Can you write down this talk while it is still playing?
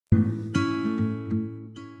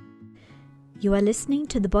You are listening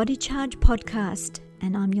to the Bodycharge podcast,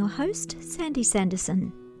 and I'm your host, Sandy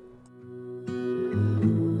Sanderson.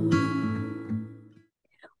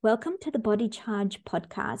 Welcome to the Bodycharge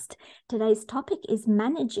podcast. Today's topic is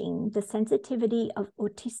managing the sensitivity of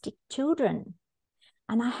autistic children.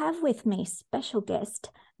 And I have with me special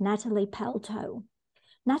guest, Natalie Pelto.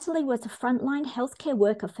 Natalie was a frontline healthcare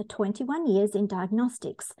worker for 21 years in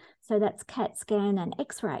diagnostics, so that's CAT scan and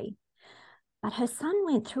X-ray. But her son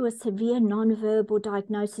went through a severe nonverbal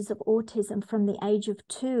diagnosis of autism from the age of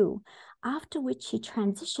 2, after which she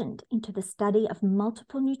transitioned into the study of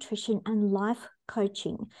multiple nutrition and life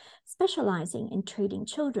coaching, specializing in treating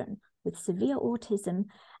children with severe autism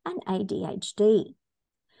and ADHD.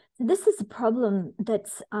 This is a problem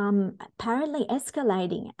that's apparently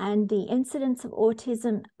escalating, and the incidence of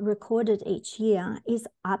autism recorded each year is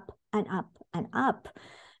up and up and up.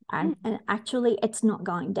 And actually, it's not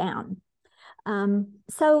going down.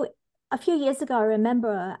 So a few years ago, I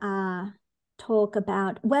remember talk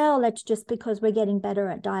about, well, it's just because we're getting better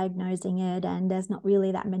at diagnosing it and there's not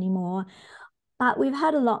really that many more. But we've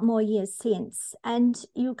had a lot more years since, and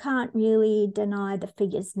you can't really deny the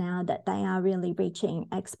figures now that they are really reaching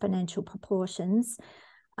exponential proportions.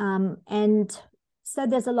 And so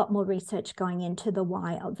there's a lot more research going into the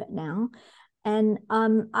why of it now. And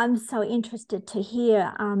I'm so interested to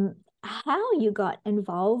hear how you got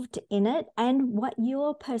involved in it and what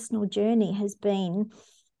your personal journey has been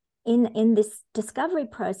in this discovery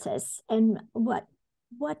process, and what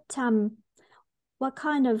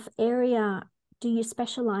kind of area do you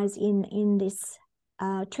specialize in this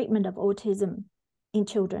treatment of autism in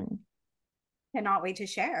children? Cannot wait to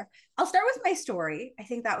share. I'll start with my story. I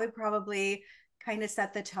think that would probably kind of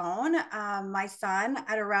set the tone. My son,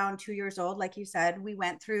 at around 2 years old, like you said, we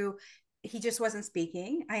went through, he just wasn't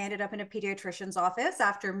speaking. I ended up in a pediatrician's office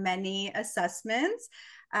after many assessments,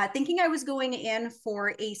 thinking I was going in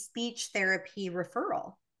for a speech therapy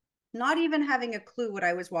referral, not even having a clue what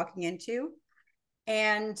I was walking into.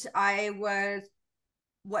 And I was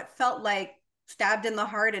what felt like stabbed in the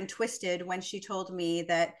heart and twisted when she told me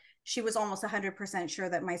that she was almost 100% sure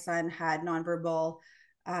that my son had nonverbal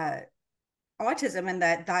autism, and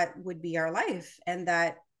that would be our life, and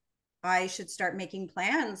that I should start making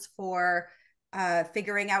plans for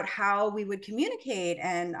figuring out how we would communicate.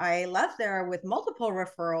 And I left there with multiple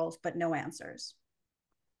referrals, but no answers.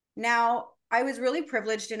 Now, I was really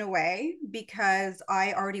privileged in a way because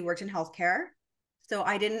I already worked in healthcare. So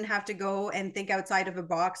I didn't have to go and think outside of a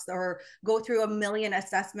box or go through a million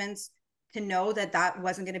assessments to know that that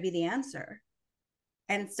wasn't going to be the answer.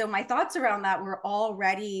 And so my thoughts around that were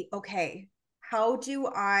already, okay, how do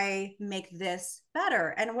I make this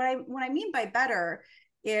better? And what I mean by better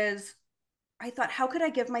is I thought, how could I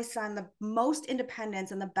give my son the most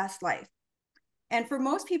independence and the best life? And for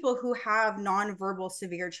most people who have nonverbal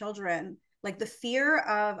severe children, like the fear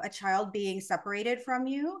of a child being separated from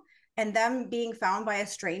you and them being found by a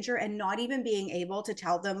stranger and not even being able to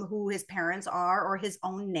tell them who his parents are or his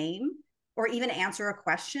own name or even answer a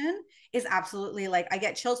question is absolutely, like, I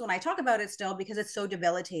get chills when I talk about it still, because it's so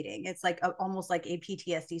debilitating. It's like almost like a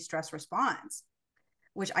PTSD stress response,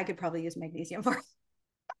 which I could probably use magnesium for.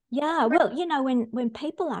 Yeah, well, you know, when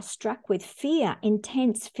people are struck with fear,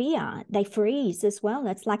 intense fear, they freeze as well.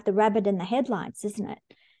 It's like the rabbit in the headlights, isn't it?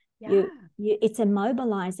 Yeah. It's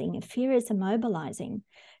immobilizing. Fear is immobilizing.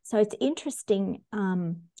 So it's interesting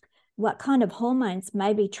what kind of hormones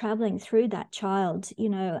may be traveling through that child, you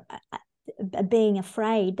know, being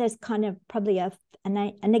afraid. There's kind of probably a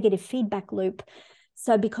negative feedback loop.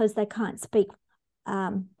 So because they can't speak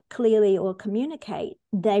clearly or communicate,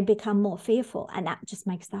 they become more fearful, and that just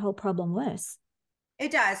makes the whole problem worse.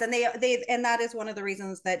 It does. And and that is one of the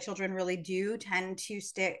reasons that children really do tend to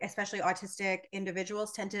stick, especially autistic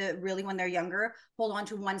individuals tend to really, when they're younger, hold on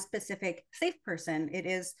to one specific safe person. It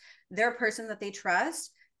is their person that they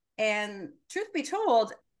trust. And truth be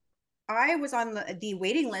told, I was on the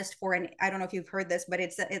waiting list for I don't know if you've heard this, but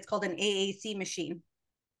it's called an AAC machine.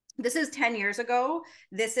 This is 10 years ago.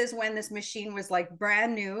 This is when this machine was like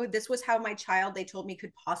brand new. This was how my child, they told me,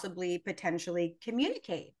 could possibly potentially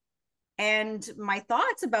communicate. And my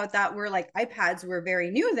thoughts about that were like, iPads were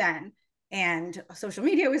very new then, and social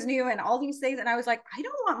media was new, and all these things. And I was like, I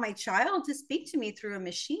don't want my child to speak to me through a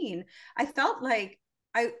machine. I felt like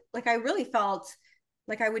I really felt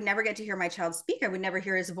like I would never get to hear my child speak. I would never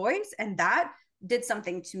hear his voice. And that did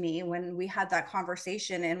something to me when we had that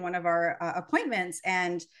conversation in one of our appointments.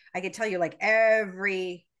 And I could tell you, like,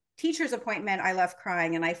 every teacher's appointment, I left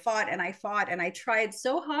crying, and I fought and I fought and I tried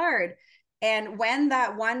so hard. And when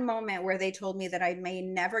that one moment where they told me that I may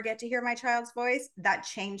never get to hear my child's voice, that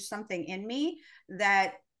changed something in me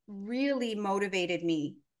that really motivated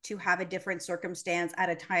me to have a different circumstance at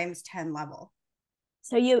a times 10 level.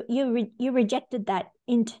 So you rejected that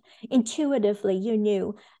intuitively. You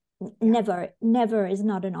knew never is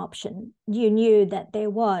not an option. You knew that there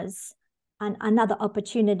was another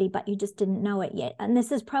opportunity, but you just didn't know it yet. And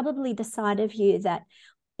this is probably the side of you that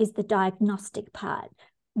is the diagnostic part,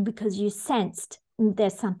 because you sensed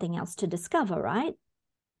there's something else to discover, right?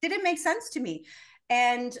 Didn't make sense to me.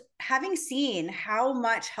 And having seen how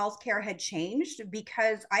much healthcare had changed,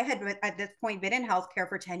 because I had at this point been in healthcare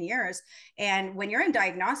for 10 years. And when you're in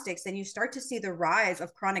diagnostics and you start to see the rise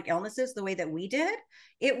of chronic illnesses the way that we did,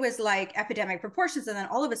 it was like epidemic proportions. And then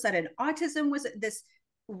all of a sudden, autism was this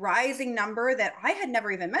rising number that I had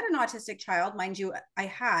never even met an autistic child. Mind you, I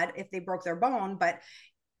had if they broke their bone, but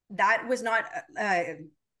that was not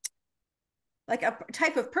like a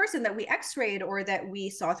type of person that we x-rayed or that we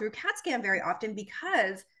saw through CAT scan very often,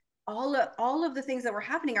 because all of the things that were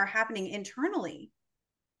happening are happening internally.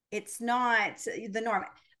 It's not the norm.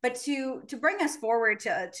 But to bring us forward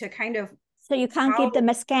to kind of, so you can't give them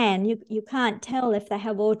a scan. You can't tell if they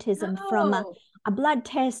have autism from a blood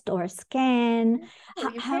test or a scan.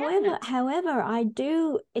 However, I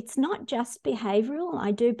do, it's not just behavioral.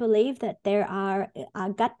 I do believe that there are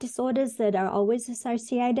gut disorders that are always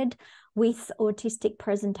associated with autistic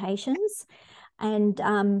presentations. And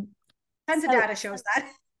tons of data shows that.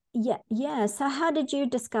 Yeah. So how did you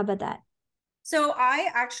discover that? So I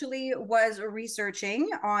actually was researching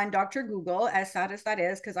on Dr. Google, as sad as that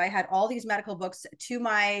is, because I had all these medical books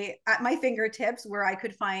at my fingertips where I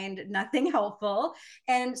could find nothing helpful.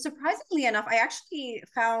 And surprisingly enough, I actually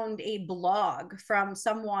found a blog from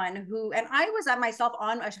someone who, and I was at myself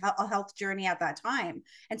on a health journey at that time.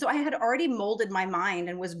 And so I had already molded my mind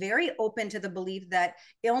and was very open to the belief that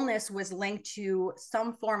illness was linked to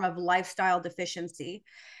some form of lifestyle deficiency.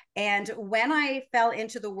 And when I fell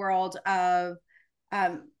into the world of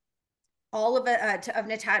all of it,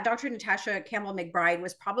 Dr. Natasha Campbell McBride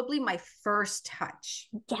was probably my first touch.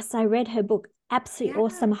 Yes, I read her book. Absolutely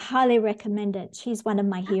awesome. Highly recommend it. She's one of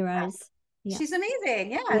my heroes. Yeah. She's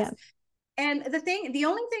amazing. Yes. Yeah. And the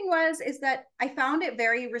only thing is that I found it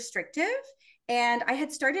very restrictive. And I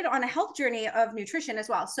had started on a health journey of nutrition as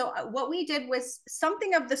well. So what we did was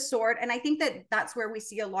something of the sort. And I think that that's where we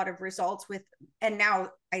see a lot of results with, and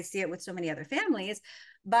now I see it with so many other families.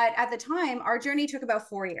 But at the time, our journey took about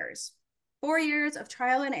 4 years. 4 years of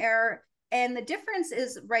trial and error. And the difference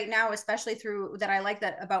is right now, especially through that, I like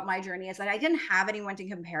that about my journey, is that I didn't have anyone to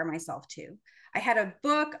compare myself to. I had a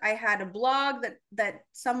book, I had a blog that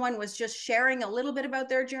someone was just sharing a little bit about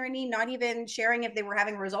their journey, not even sharing if they were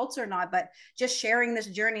having results or not, but just sharing this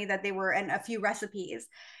journey that they were, and a few recipes.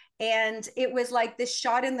 And it was like this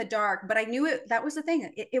shot in the dark, but I knew that was the thing.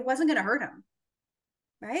 It wasn't going to hurt them.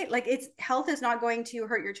 Right? Like, health is not going to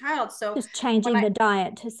hurt your child. So just changing the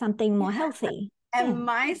diet to something more healthy. And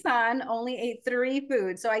my son only ate 3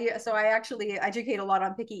 foods. So I actually educate a lot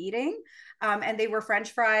on picky eating. And they were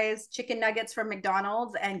French fries, chicken nuggets from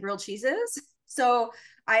McDonald's, and grilled cheeses. So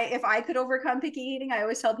if I could overcome picky eating, I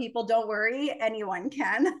always tell people, don't worry, anyone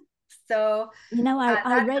can. So,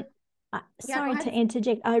 I read, sorry to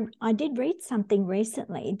interject. I did read something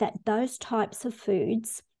recently that those types of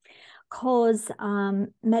foods cause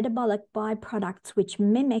metabolic byproducts which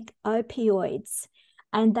mimic opioids.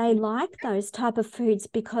 And they like those type of foods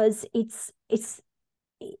because it's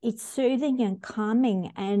soothing and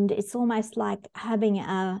calming, and it's almost like having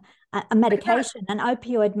a medication, an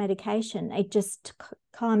opioid medication. It just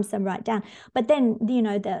calms them right down. But then,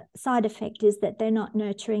 the side effect is that they're not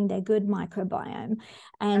nurturing their good microbiome,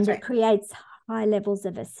 and it creates high levels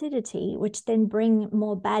of acidity, which then bring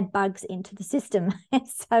more bad bugs into the system.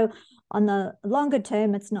 So on the longer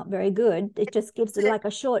term, it's not very good. It just gives it like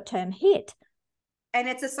a short-term hit. And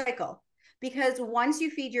it's a cycle, because once you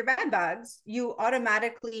feed your bad bugs, you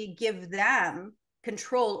automatically give them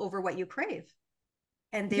control over what you crave.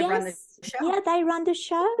 And they run the show. Yeah, they run the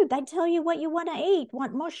show. They tell you what you want to eat.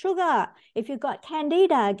 Want more sugar. If you've got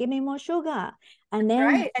candida, give me more sugar. And then,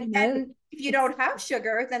 right. And if you don't have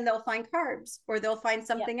sugar, then they'll find carbs, or they'll find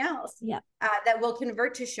something else that will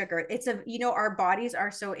convert to sugar. It's our bodies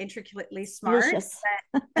are so intricately smart.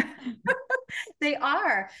 That they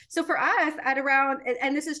are. So for us at around,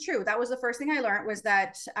 and this is true, that was the first thing I learned, was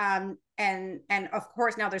that, and of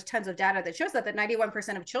course, now there's tons of data that shows that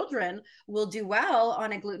 91% of children will do well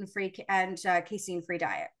on a gluten-free and casein-free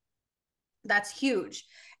diet. That's huge.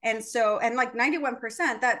 And so, and like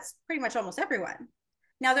 91%, that's pretty much almost everyone.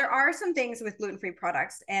 Now, there are some things with gluten-free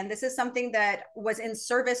products, and this is something that was in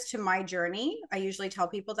service to my journey. I usually tell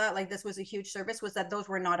people that, like, this was a huge service, was that those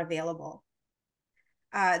were not available.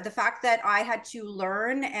 The fact that I had to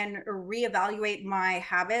learn and reevaluate my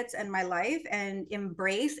habits and my life and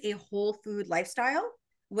embrace a whole food lifestyle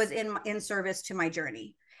was in service to my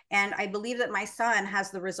journey. And I believe that my son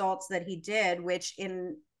has the results that he did, which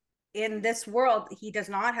in this world, he does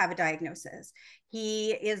not have a diagnosis.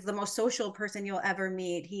 He is the most social person you'll ever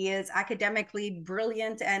meet. He is academically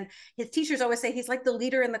brilliant. And his teachers always say he's like the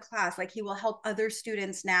leader in the class, like he will help other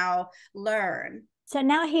students now learn. So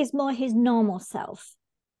now he's more his normal self.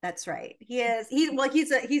 That's right. He is.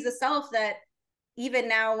 He's a self that even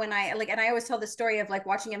now when I like, and I always tell the story of like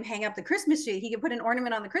watching him hang up the Christmas tree. He could put an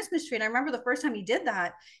ornament on the Christmas tree. And I remember the first time he did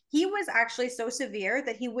that, he was actually so severe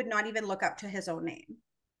that he would not even look up to his own name.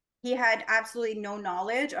 He had absolutely no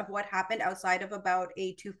knowledge of what happened outside of about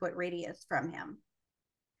a 2-foot radius from him.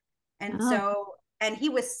 And and he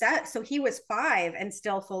was so he was 5 and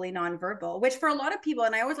still fully nonverbal, which for a lot of people,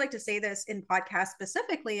 and I always like to say this in podcasts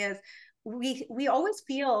specifically, is we always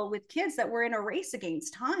feel with kids that we're in a race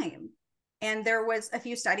against time. And there was a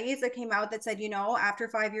few studies that came out that said, after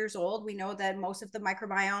 5 years old, we know that most of the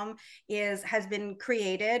microbiome has been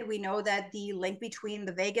created. We know that the link between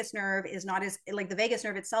the vagus nerve is not as, like the vagus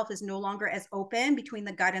nerve itself is no longer as open between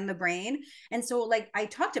the gut and the brain. And so like I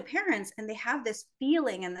talk to parents and they have this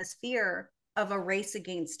feeling and this fear of a race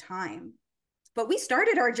against time. But we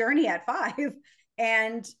started our journey at 5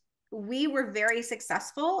 and we were very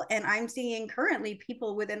successful. And I'm seeing currently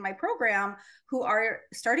people within my program who are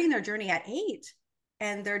starting their journey at 8.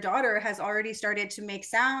 And their daughter has already started to make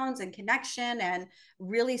sounds and connection and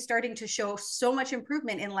really starting to show so much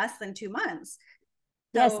improvement in less than 2 months.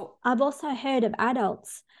 Yes, I've also heard of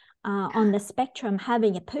adults on the spectrum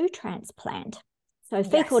having a poo transplant. So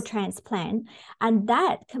fecal transplant, and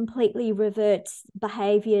that completely reverts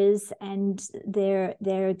behaviors and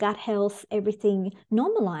their gut health, everything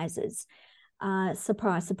normalizes.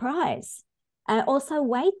 Surprise, surprise. Also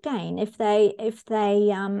weight gain. If they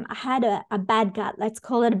had a bad gut, let's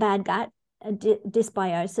call it a bad gut, a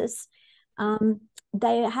dysbiosis,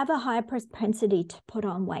 they have a higher propensity to put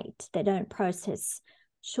on weight. They don't process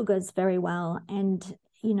sugars very well, and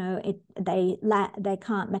they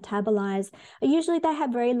can't metabolize. Usually they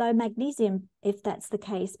have very low magnesium if that's the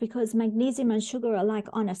case, because magnesium and sugar are like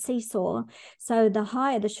on a seesaw. So the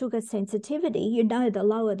higher the sugar sensitivity, the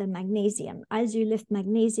lower the magnesium. As you lift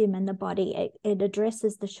magnesium in the body, it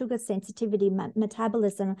addresses the sugar sensitivity.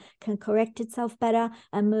 Metabolism can correct itself better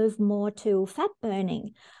and move more to fat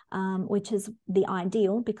burning, which is the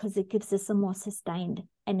ideal because it gives us a more sustained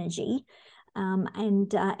energy.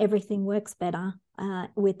 And everything works better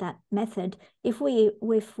with that method. If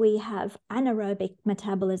we have anaerobic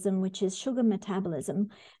metabolism, which is sugar metabolism,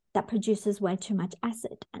 that produces way too much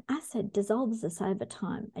acid, and acid dissolves us over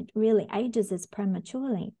time. It really ages us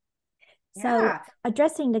prematurely. So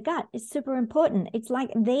addressing the gut is super important. It's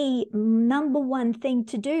like the number one thing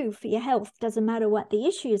to do for your health. Doesn't matter what the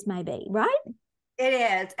issues may be, right? It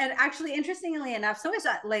is. And actually, interestingly enough, so is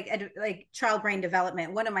that like child brain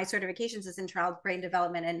development. One of my certifications is in child brain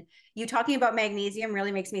development. And you talking about magnesium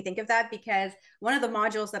really makes me think of that, because one of the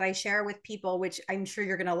modules that I share with people, which I'm sure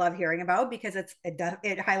you're going to love hearing about because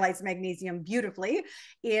it highlights magnesium beautifully,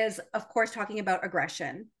 is of course talking about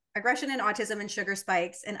aggression and autism and sugar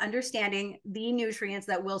spikes, and understanding the nutrients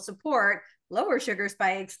that will support lower sugar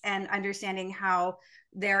spikes, and understanding how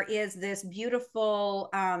there is this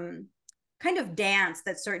beautiful kind of dance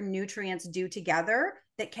that certain nutrients do together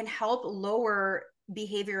that can help lower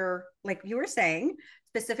behavior, like you were saying,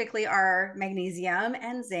 specifically our magnesium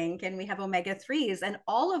and zinc, and we have omega-3s, and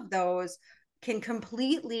all of those can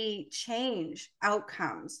completely change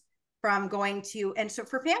outcomes from going to, and so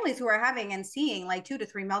for families who are having and seeing like 2 to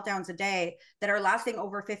 3 meltdowns a day that are lasting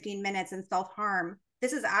over 15 minutes and self-harm,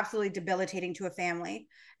 this is absolutely debilitating to a family.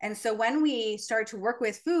 And so when we start to work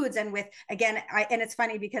with foods and with, again, and it's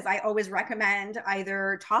funny because I always recommend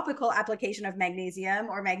either topical application of magnesium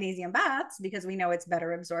or magnesium baths, because we know it's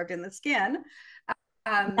better absorbed in the skin.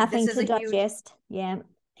 Nothing to digest. Yeah.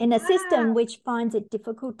 In a system which finds it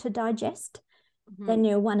difficult to digest, then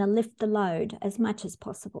you want to lift the load as much as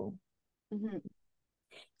possible.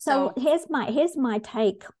 So here's my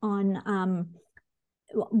take on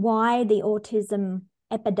why the autism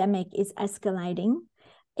epidemic is escalating.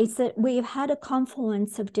 It's that we've had a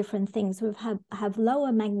confluence of different things. We've have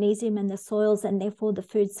lower magnesium in the soils and therefore the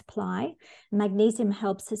food supply. Magnesium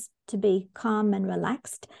helps us to be calm and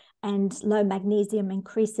relaxed, and low magnesium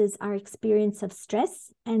increases our experience of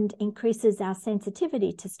stress and increases our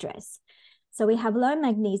sensitivity to stress. So we have low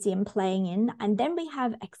magnesium playing in, and then we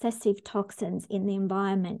have excessive toxins in the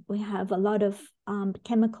environment. We have a lot of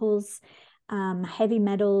chemicals, heavy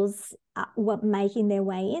metals, what making their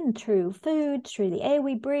way in through food, through the air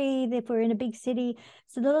we breathe, if we're in a big city.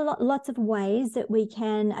 So there are lots of ways that we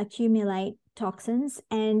can accumulate toxins.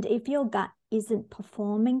 And if your gut isn't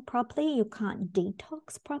performing properly, you can't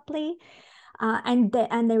detox properly. And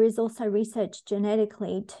there is also research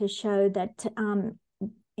genetically to show that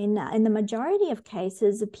in the majority of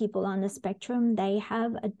cases of people on the spectrum, they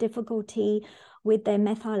have a difficulty with their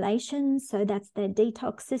methylation. So that's their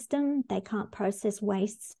detox system. They can't process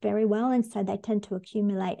wastes very well, and so they tend to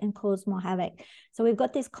accumulate and cause more havoc. So we've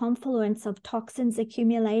got this confluence of toxins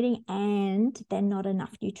accumulating, and then not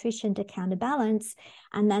enough nutrition to counterbalance.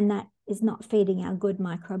 And then that is not feeding our good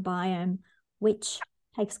microbiome, which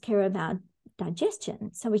takes care of our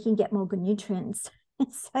digestion, so we can get more good nutrients.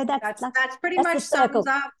 So that's pretty much sums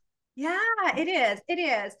up. Yeah, it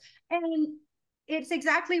is. And it's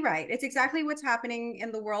exactly right. It's exactly what's happening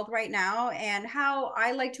in the world right now. And how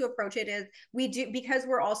I like to approach it is, we do, because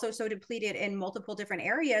we're also so depleted in multiple different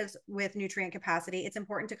areas with nutrient capacity, it's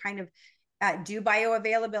important to kind of do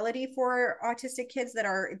bioavailability for autistic kids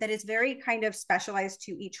that is very kind of specialized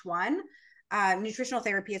to each one. Nutritional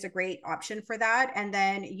therapy is a great option for that. And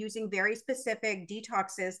then using very specific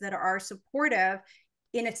detoxes that are supportive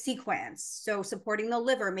in a sequence. So supporting the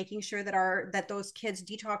liver, making sure that those kids'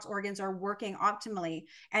 detox organs are working optimally.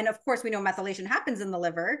 And of course, we know methylation happens in the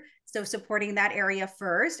liver. So supporting that area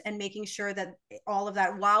first and making sure that all of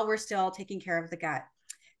that while we're still taking care of the gut.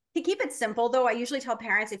 To keep it simple, though, I usually tell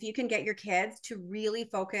parents, if you can get your kids to really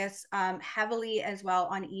focus heavily as well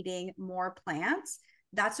on eating more plants,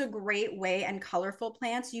 that's a great way, and colorful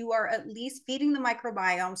plants. You are at least feeding the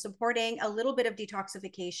microbiome, supporting a little bit of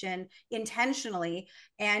detoxification intentionally,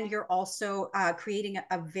 and you're also creating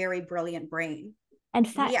a very brilliant brain. And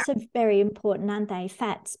fats are very important, aren't they?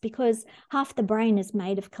 Fats, because half the brain is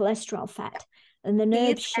made of cholesterol fat, and the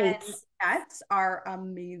nerve sheaths. Fats are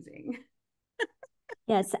amazing.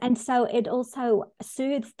 Yes, and so it also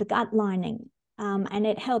soothes the gut lining, and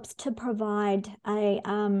it helps to provide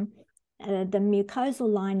the mucosal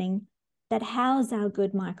lining that house our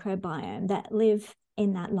good microbiome that live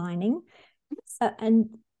in that lining.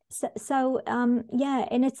 So yeah,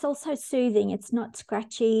 and it's also soothing. It's not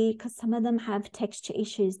scratchy, because some of them have texture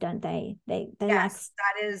issues, don't they? They yes,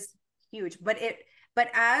 that is huge. But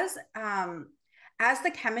as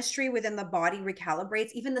the chemistry within the body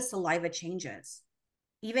recalibrates, even the saliva changes,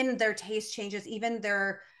 even their taste changes, even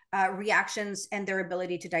their reactions and their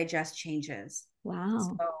ability to digest changes. Wow.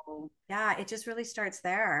 So yeah, it just really starts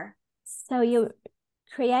there. So you're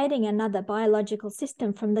creating another biological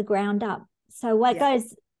system from the ground up. So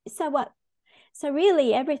so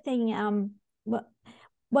really everything,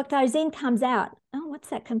 what goes in comes out. Oh, what's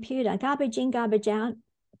that computer? Garbage in, garbage out,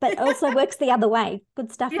 but also works the other way.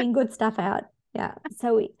 Good stuff in, good stuff out. Yeah.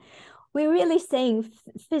 So we're really seeing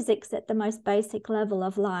physics at the most basic level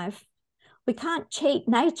of life. We can't cheat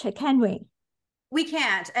nature, can we? We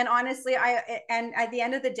can't. And honestly, and at the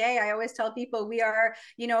end of the day, I always tell people we are,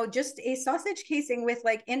 just a sausage casing with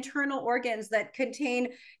like internal organs that contain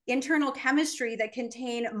internal chemistry, that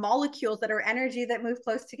contain molecules that are energy that move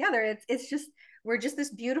close together. We're just this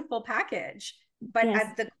beautiful package. But yes,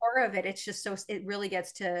 at the core of it, it's just it really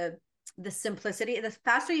gets to the simplicity. The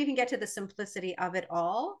faster you can get to the simplicity of it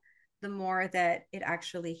all, the more that it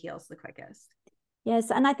actually heals the quickest.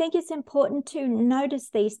 Yes, and I think it's important to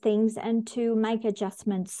notice these things and to make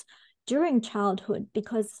adjustments during childhood,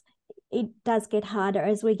 because it does get harder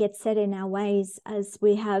as we get set in our ways, as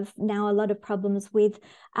we have now a lot of problems with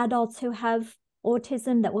adults who have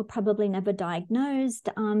autism that were probably never diagnosed.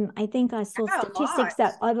 I think I saw statistics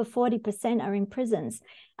that over 40% are in prisons,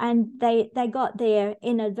 and they got there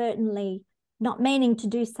inadvertently, not meaning to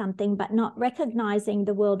do something, but not recognizing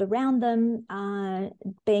the world around them,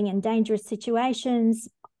 being in dangerous situations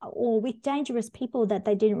or with dangerous people that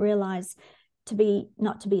they didn't realize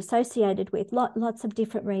not to be associated with, lots of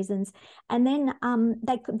different reasons. And then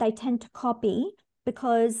they tend to copy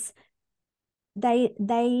because they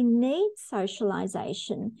need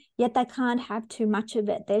socialization, yet they can't have too much of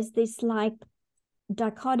it. There's this like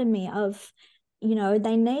dichotomy of,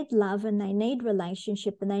 they need love and they need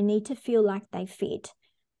relationship and they need to feel like they fit.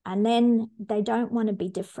 And then they don't want to be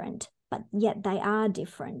different, but yet they are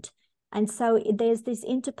different. And so there's this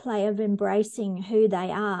interplay of embracing who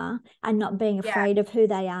they are and not being afraid of who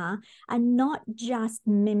they are, and not just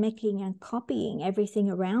mimicking and copying everything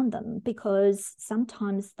around them, because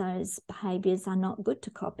sometimes those behaviors are not good to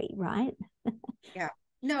copy, right? Yeah.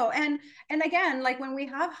 No, and again, like when we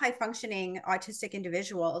have high functioning autistic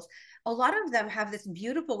individuals, a lot of them have this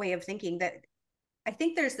beautiful way of thinking that I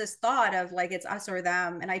think there's this thought of like it's us or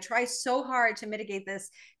them, and I try so hard to mitigate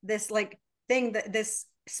this like thing, that this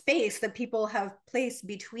space that people have placed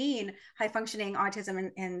between high functioning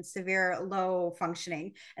autism and severe low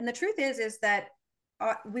functioning. And the truth is that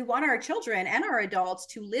we want our children and our adults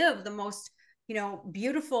to live the most,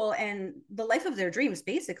 beautiful and the life of their dreams,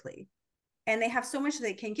 basically. And they have so much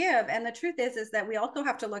they can give. And the truth is that we also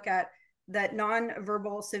have to look at that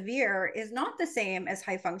nonverbal severe is not the same as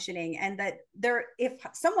high functioning, and that if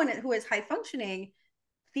someone who is high functioning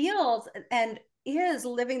feels and is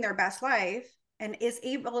living their best life and is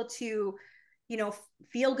able to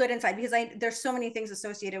feel good inside, because there's so many things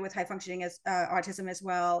associated with high functioning as autism as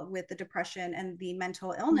well, with the depression and the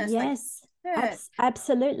mental illness. Yes,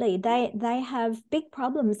 absolutely. They have big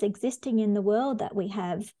problems existing in the world that we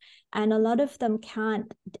have, and a lot of them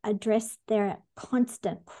can't address their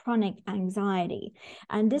constant chronic anxiety,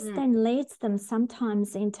 and this then leads them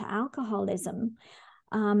sometimes into alcoholism.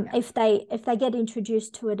 If they get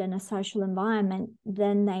introduced to it in a social environment,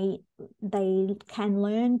 then they can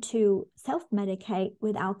learn to self-medicate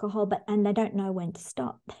with alcohol, and they don't know when to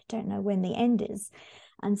stop. They don't know when the end is.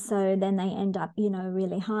 And so then they end up,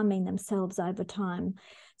 really harming themselves over time.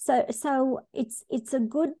 So it's a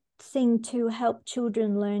good thing to help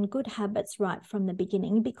children learn good habits right from the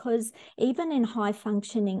beginning, because even in high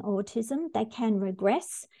functioning autism, they can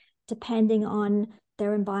regress depending on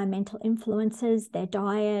their environmental influences, their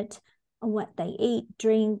diet, what they eat,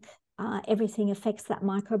 drink, everything affects that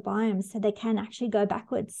microbiome. So they can actually go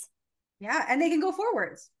backwards. Yeah, and they can go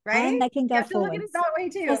forwards, right? And they can go you have forwards. To look at it that way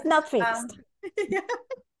too. It's not fixed. Yeah,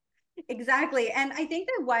 exactly. And I think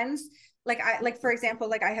that ones for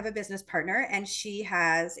example, I have a business partner and she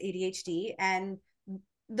has ADHD, and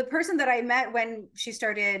the person that I met when she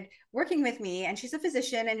started working with me, and she's a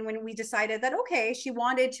physician, and when we decided that, okay, she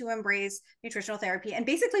wanted to embrace nutritional therapy, and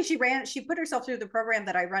basically she put herself through the program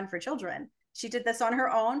that I run for children. She did this on her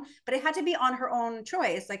own, but it had to be on her own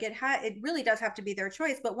choice. It really does have to be their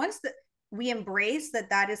choice. But once we embrace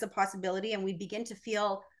that is a possibility, and we begin to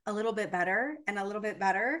feel a little bit better and a little bit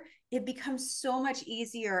better, it becomes so much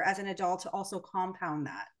easier as an adult to also compound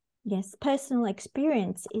that. Yes, personal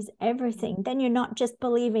experience is everything. Then you're not just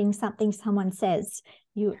believing something someone says.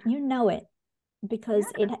 You know it because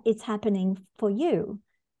it's happening for you.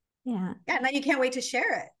 Yeah. Yeah, and then you can't wait to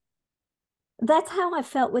share it. That's how I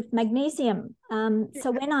felt with magnesium.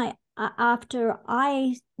 So when after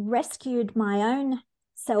I rescued my own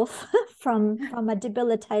self from a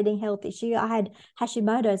debilitating health issue, I had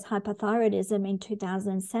Hashimoto's hypothyroidism in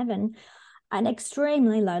 2007, and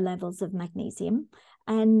extremely low levels of magnesium,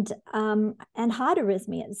 and heart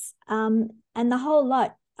arrhythmias, and the whole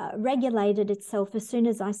lot regulated itself as soon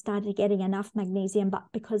as I started getting enough magnesium. But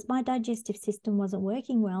because my digestive system wasn't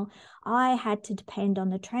working well, I had to depend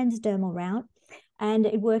on the transdermal route, and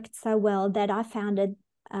it worked so well that I founded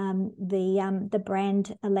the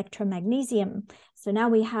brand Elektra Magnesium. So now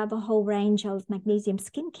we have a whole range of magnesium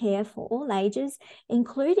skincare for all ages,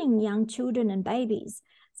 including young children and babies.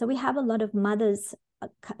 So we have a lot of mothers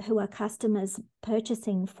who are customers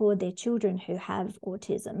purchasing for their children who have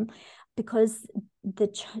autism, because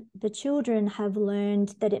the children have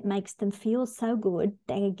learned that it makes them feel so good.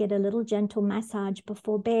 They get a little gentle massage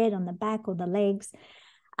before bed on the back or the legs,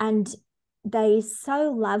 and they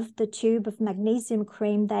so love the tube of magnesium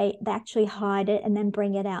cream, they actually hide it and then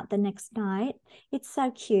bring it out the next night. It's so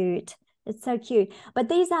cute. It's so cute. But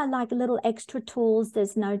these are like little extra tools.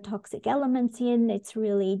 There's no toxic elements in. It's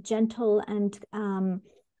really gentle, and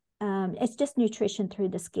it's just nutrition through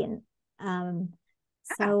the skin.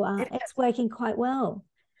 It's working quite well.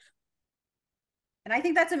 And I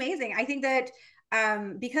think that's amazing. I think that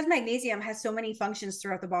because magnesium has so many functions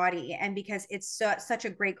throughout the body, and because it's such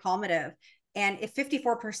a great calmative, and if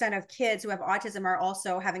 54% of kids who have autism are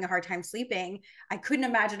also having a hard time sleeping, I couldn't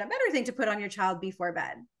imagine a better thing to put on your child before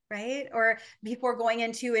bed, right? Or before going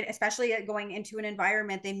into it, especially going into an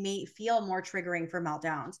environment they may feel more triggering for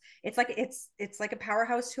meltdowns. It's like a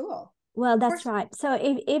powerhouse tool. Well, that's right. So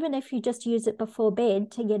even if you just use it before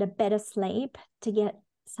bed to get a better sleep, to get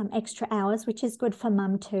some extra hours, which is good for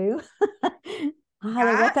mum too. I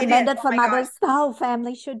highly recommend it for mothers. The whole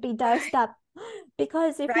family should be dosed up,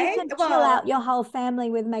 because if you can chill out your whole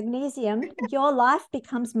family with magnesium, your life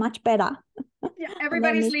becomes much better. Yeah,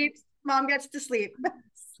 everybody sleeps. Mom gets to sleep.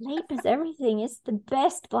 Sleep is everything. It's the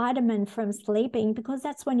best vitamin from sleeping, because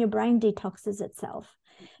that's when your brain detoxes itself.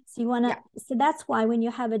 So you want to, so that's why when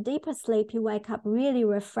you have a deeper sleep, you wake up really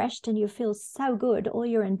refreshed and you feel so good. All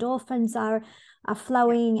your endorphins are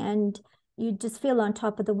flowing, and you just feel on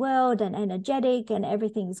top of the world and energetic, and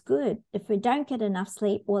everything's good. If we don't get enough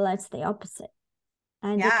sleep, well, that's the opposite.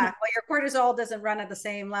 And well, your cortisol doesn't run at the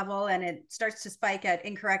same level, and it starts to spike at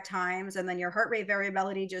incorrect times, and then your heart rate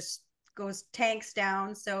variability just goes tanks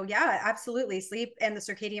down. So yeah, absolutely. Sleep and the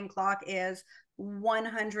circadian clock is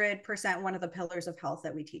 100% one of the pillars of health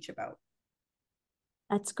that we teach about.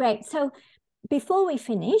 That's great. So before we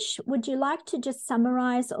finish, would you like to just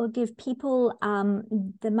summarize or give people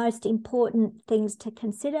the most important things to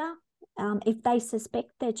consider if they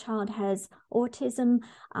suspect their child has autism?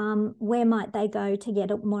 Where might they go to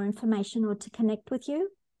get more information or to connect with you?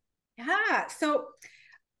 Yeah. So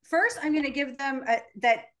first, I'm going to give them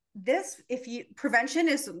that this, if you, prevention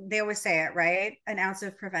is, they always say it, right? An ounce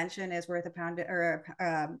of prevention is worth a pound, or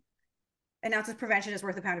an ounce of prevention is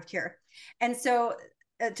worth a pound of cure. And so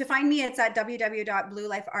to find me, it's at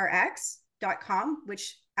www.blueliferx.com,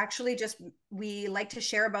 which actually just, we like to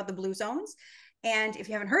share about the blue zones. And if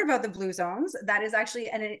you haven't heard about the blue zones, that is actually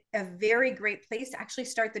a very great place to actually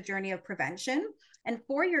start the journey of prevention. And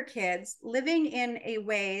for your kids, living in a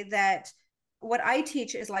way that, what I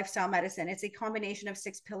teach is lifestyle medicine. It's a combination of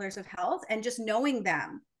 6 pillars of health, and just knowing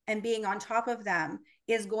them and being on top of them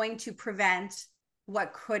is going to prevent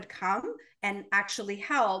what could come and actually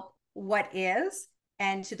help what is,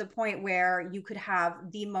 and to the point where you could have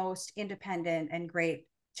the most independent and great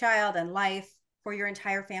child and life for your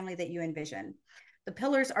entire family that you envision. The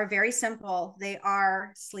pillars are very simple. They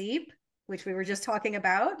are sleep, which we were just talking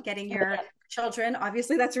about, getting your children,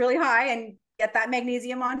 obviously that's really high, and get that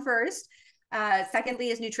magnesium on first. Secondly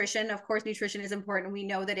is nutrition. Of course, nutrition is important. We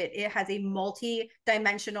know that it has a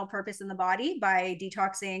multi-dimensional purpose in the body by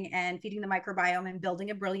detoxing and feeding the microbiome and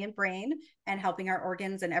building a brilliant brain and helping our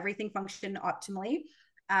organs and everything function optimally.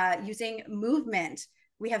 Using movement.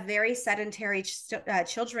 We have very sedentary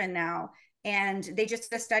children now, and they just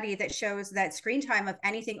did a study that shows that screen time of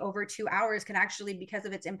anything over 2 hours can actually, because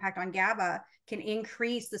of its impact on GABA, can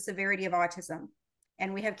increase the severity of autism.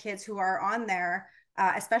 And we have kids who are on there,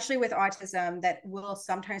 especially with autism, that will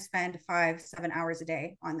sometimes spend 5-7 hours a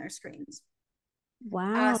day on their screens.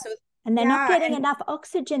 Wow. And they're not getting enough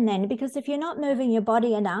oxygen then, because if you're not moving your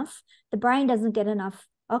body enough, the brain doesn't get enough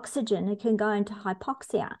oxygen. It can go into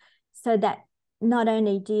hypoxia. So that not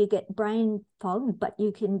only do you get brain fog, but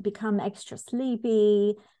you can become extra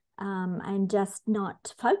sleepy and just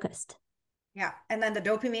not focused. Yeah. And then the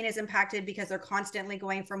dopamine is impacted because they're constantly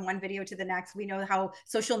going from one video to the next. We know how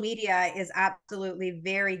social media is absolutely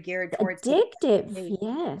very geared towards addictive.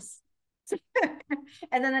 Yes.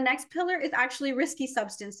 And then the next pillar is actually risky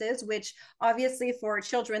substances, which obviously for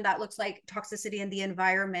children, that looks like toxicity in the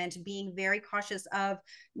environment, being very cautious of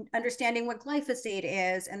understanding what glyphosate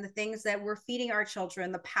is and the things that we're feeding our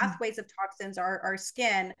children, the pathways of toxins, our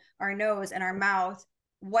skin, our nose, and our mouth.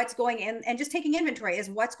 What's going in, and just taking inventory is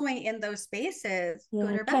what's going in those spaces,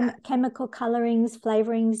 good or bad. Chemical colorings,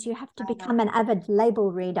 flavorings. You have to become an avid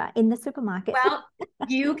label reader in the supermarket. Well,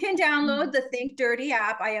 you can download the Think Dirty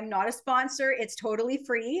app. I am not a sponsor. It's totally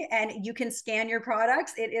free, and you can scan your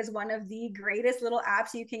products. It is one of the greatest little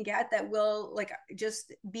apps you can get that will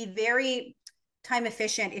just be very time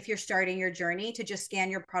efficient if you're starting your journey, to just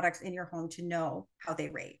scan your products in your home to know how they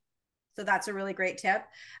rate. So that's a really great tip.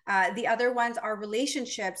 The other ones are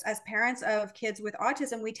relationships. As parents of kids with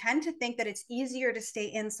autism, we tend to think that it's easier to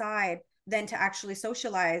stay inside than to actually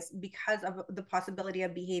socialize because of the possibility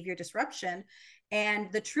of behavior disruption.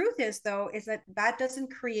 And the truth is, though, is that that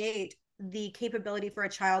doesn't create the capability for a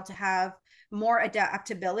child to have more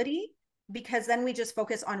adaptability, because then we just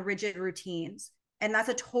focus on rigid routines. And that's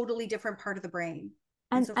a totally different part of the brain.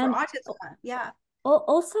 And so for autism, yeah.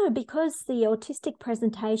 Also, because the autistic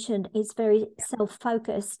presentation is very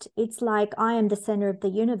self-focused, it's like I am the center of the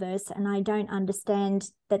universe and I don't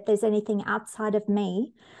understand that there's anything outside of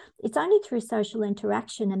me. It's only through social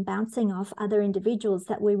interaction and bouncing off other individuals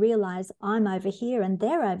that we realize I'm over here and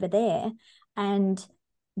they're over there and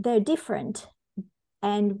they're different.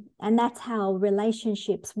 And that's how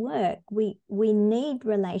relationships work. We need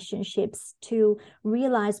relationships to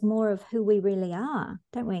realize more of who we really are,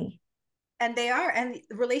 don't we? And they are, and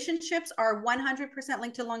relationships are 100%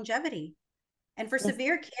 linked to longevity. And for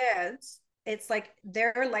severe kids, it's like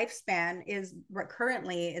their lifespan is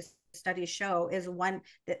currently, as studies show, is one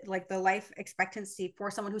that, like, the life expectancy for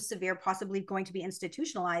someone who's severe, possibly going to be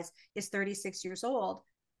institutionalized, is 36 years old.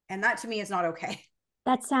 And that to me is not okay.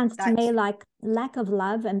 That sounds to me like lack of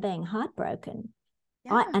love and being heartbroken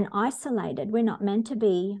and isolated. We're not meant to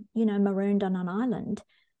be, marooned on an island.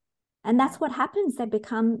 And that's what happens.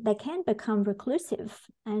 They can become reclusive,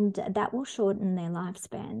 and that will shorten their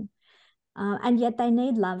lifespan. And yet they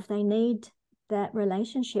need love. They need that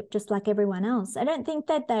relationship just like everyone else. I don't think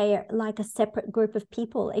that they're like a separate group of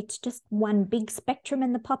people. It's just one big spectrum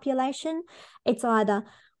in the population. It's either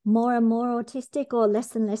more and more autistic or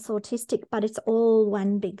less and less autistic, but it's all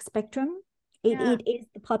one big spectrum. It is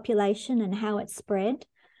the population and how it's spread.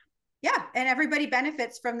 Yeah, and everybody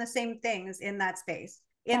benefits from the same things in that space,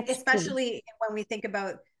 especially when we think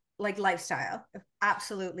about like lifestyle.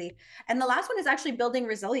 Absolutely. And the last one is actually building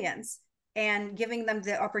resilience and giving them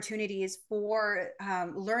the opportunities for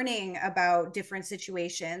learning about different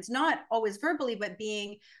situations, not always verbally, but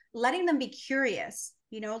letting them be curious,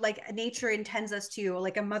 like nature intends us to,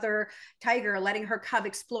 like a mother tiger letting her cub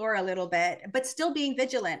explore a little bit, but still being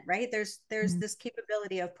vigilant, right? There's this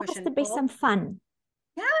capability of push and pull. There has to be some fun.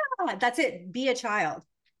 Yeah, that's it. Be a child.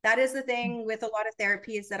 That is the thing with a lot of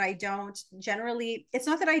therapies that I don't generally, it's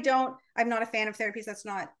not that I'm not a fan of therapies. That's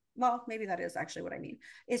not, well, maybe that is actually what I mean.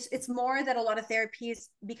 It's more that a lot of therapies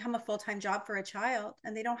become a full-time job for a child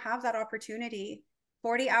and they don't have that opportunity.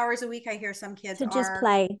 40 hours a week, I hear some kids to just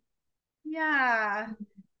play. Yeah.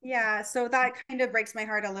 Yeah. So that kind of breaks my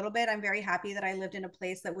heart a little bit. I'm very happy that I lived in a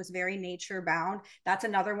place that was very nature bound. That's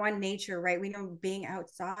another one, nature, right? We know being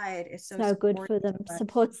outside is so good for them,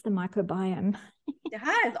 supports the microbiome.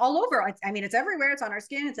 Yeah, it's all over. I mean, it's everywhere. It's on our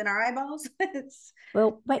skin. It's in our eyeballs.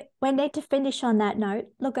 Well, we need to finish on that note.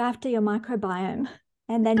 Look after your microbiome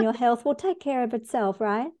and then your health will take care of itself,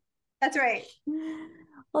 right? That's right.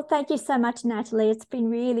 Well, thank you so much, Natalie. It's been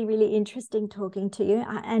really, really interesting talking to you,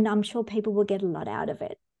 and I'm sure people will get a lot out of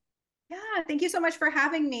it. Yeah, thank you so much for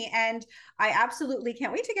having me. And I absolutely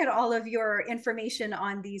can't wait to get all of your information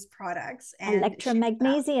on these products. And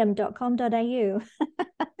ElektraMagnesium.com.au.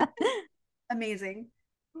 Amazing.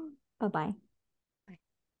 Bye-bye.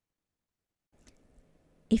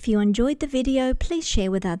 If you enjoyed the video, please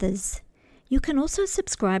share with others. You can also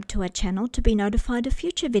subscribe to our channel to be notified of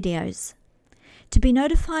future videos. To be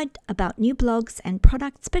notified about new blogs and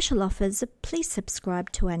product special offers, please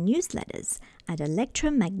subscribe to our newsletters at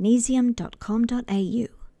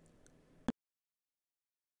ElektraMagnesium.com.au.